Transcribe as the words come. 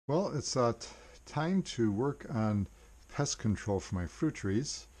Well, it's time to work on pest control for my fruit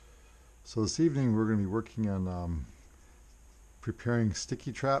trees. So this evening we're going to be working on preparing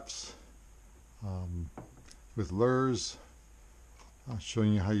sticky traps um, with lures,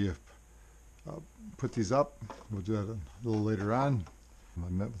 showing you how you put these up. We'll do that a little later on. I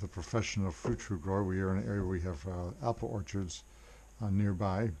met with a professional fruit tree grower. We are in an area where we have apple orchards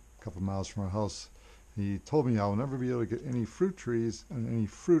nearby, a couple miles from our house. He told me I'll never be able to get any fruit trees and any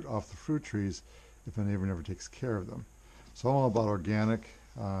fruit off the fruit trees if my neighbor never takes care of them. So I'm all about organic.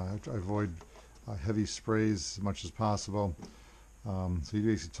 I avoid heavy sprays as much as possible. So he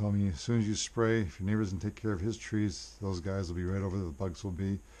basically told me as soon as you spray, if your neighbor doesn't take care of his trees, those guys will be right over there, the bugs will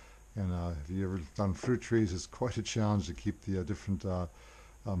be. And if you ever done fruit trees, it's quite a challenge to keep the different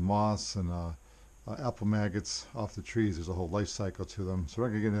moths and apple maggots off the trees. There's a whole life cycle to them. So we're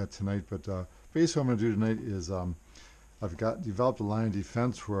not going to get into that tonight, but basically what I'm going to do tonight is I've developed a line of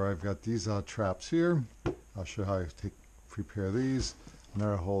defense where I've got these traps here. I'll show you how I prepare these. And there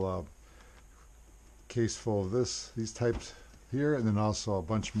are a whole case full of these types here, and then also a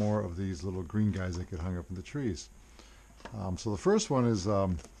bunch more of these little green guys that get hung up in the trees. So the first one is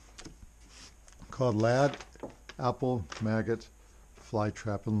called Lad Apple Maggot Fly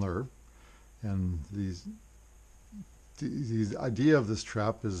Trap and Lure. And the idea of this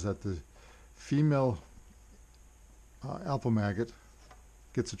trap is that the female apple maggot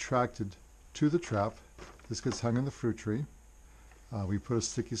gets attracted to the trap. This gets hung in the fruit tree. We put a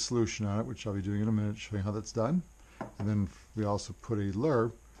sticky solution on it, which I'll be doing in a minute, showing how that's done. And then we also put a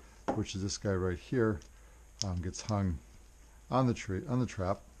lure, which is this guy right here, gets hung on the tree, on the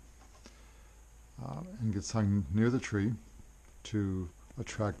trap, and gets hung near the tree to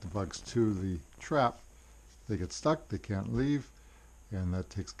attract the bugs to the trap. They get stuck, they can't leave, and that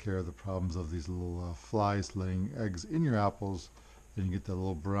takes care of the problems of these little flies laying eggs in your apples, and you get that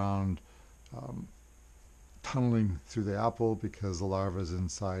little brown tunneling through the apple because the larva is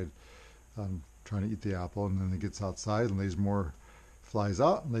inside trying to eat the apple, and then it gets outside and lays more flies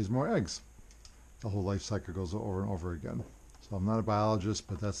out and lays more eggs. The whole life cycle goes over and over again. So I'm not a biologist,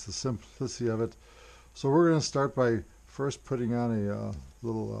 but that's the simplicity of it. So we're going to start by first putting on a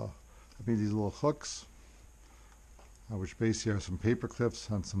little, I made these little hooks, which basically are some paper clips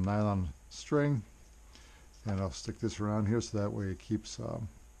on some nylon string, and I'll stick this around here so that way it keeps, it'll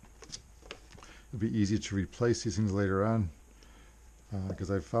be easy to replace these things later on, because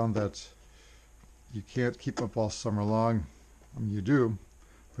I found that you can't keep them up all summer long. I mean, you do,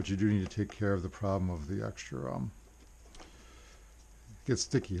 but you do need to take care of the problem of the extra, it gets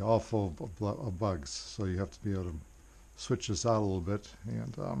sticky, all full of bugs, so you have to be able to switch this out a little bit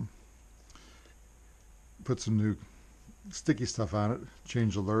and put some new sticky stuff on it,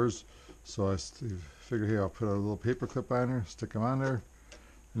 change the lures. So I figure, hey, I'll put a little paper clip on there, stick them on there,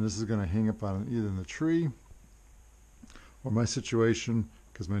 and this is going to hang up on either in the tree or my situation,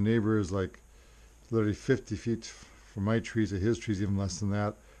 because my neighbor is like literally 50 feet from my trees to his trees, even less than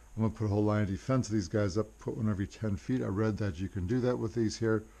that. I'm going to put a whole line of defense of these guys up, put one every 10 feet. I read that you can do that with these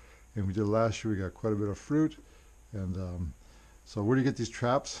here, and we did last year. We got quite a bit of fruit. And so where do you get these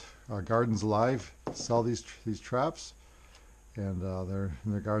traps? Gardens Alive sell these traps, and they're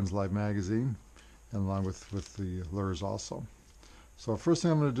in their Gardens Alive magazine, and along with the lures also. So first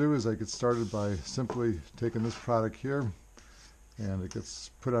thing I'm going to do is I get started by simply taking this product here, and it gets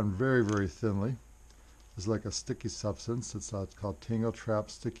put on very, very thinly. It's like a sticky substance. It's called Tangle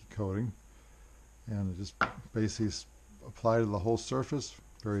Trap Sticky Coating, and it just basically apply to the whole surface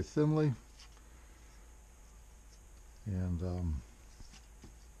very thinly. And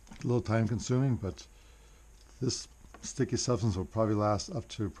a little time consuming, but this sticky substance will probably last up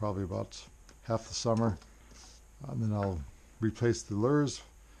to probably about half the summer. And then I'll replace the lures.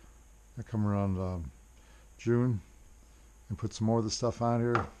 I come around June and put some more of the stuff on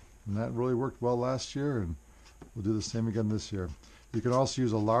here, and that really worked well last year, and we'll do the same again this year. You can also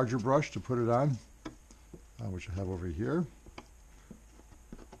use a larger brush to put it on, which I have over here.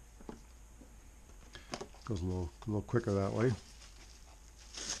 Goes a little quicker that way.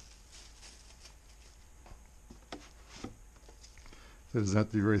 It doesn't have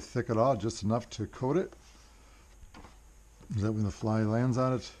to be very thick at all, just enough to coat it, so that when the fly lands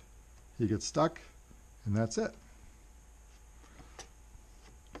on it, he gets stuck, and that's it.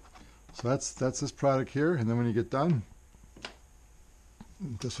 So that's this product here, and then when you get done,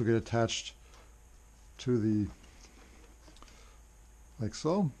 this will get attached to the, like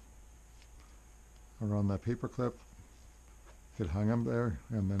so, around that paper clip, get hung up there,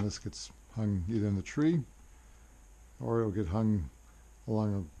 and then this gets hung either in the tree or it'll get hung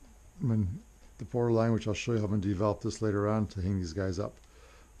along the borderline, which I'll show you how I'm going to develop this later on to hang these guys up.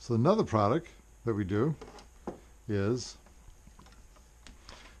 So another product that we do is,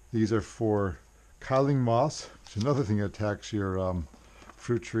 these are for cowling moths, which is another thing that attacks your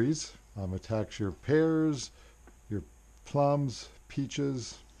fruit trees. Attacks your pears, your plums,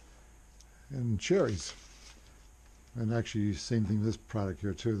 peaches, and cherries. And actually, same thing with this product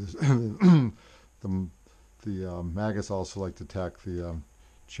here too. The maggots also like to attack the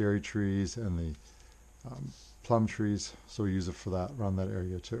cherry trees and the plum trees, so we use it for that around that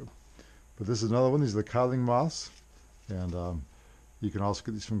area too. But this is another one. These are the cowling moths, and you can also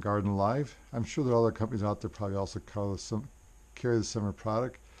get these from Garden Live. I'm sure there are other companies out there probably also carry the similar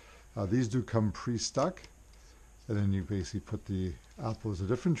product. These do come pre-stuck, and then you basically put the apple as a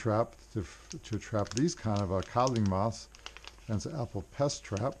different trap to trap these kind of cowling moths, and it's an apple pest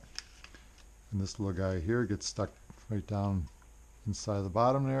trap. And this little guy here gets stuck right down inside the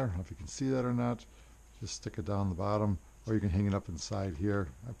bottom there. I don't know if you can see that or not. Just stick it down the bottom, or you can hang it up inside here.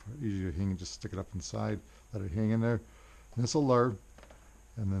 I usually just stick it up inside, let it hang in there. And this will lure,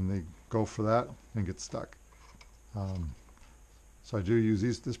 and then they go for that and get stuck. So I do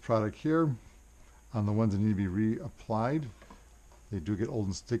use this product here on the ones that need to be reapplied. They do get old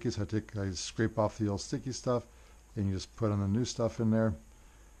and sticky, so I scrape off the old sticky stuff, and you just put on the new stuff in there,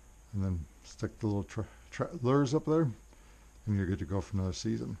 and then stick the little lures up there, and you're good to go for another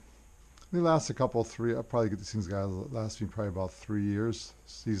season. They last a couple, I'll probably get these things, guys, last me probably about 3 years,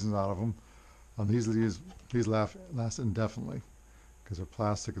 seasons out of them. These last indefinitely because they're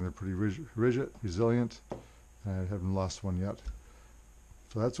plastic and they're pretty rigid, resilient, and I haven't lost one yet.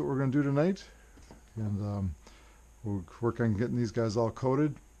 So that's what we're going to do tonight, and we'll work on getting these guys all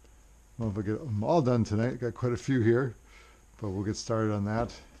coated. I don't know if I get them all done tonight. Got quite a few here, but we'll get started on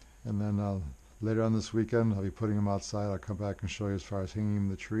that, and then later on this weekend I'll be putting them outside. I'll come back and show you as far as hanging them in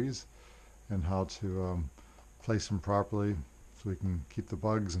the trees and how to place them properly so we can keep the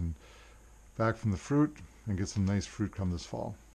bugs and back from the fruit and get some nice fruit come this fall.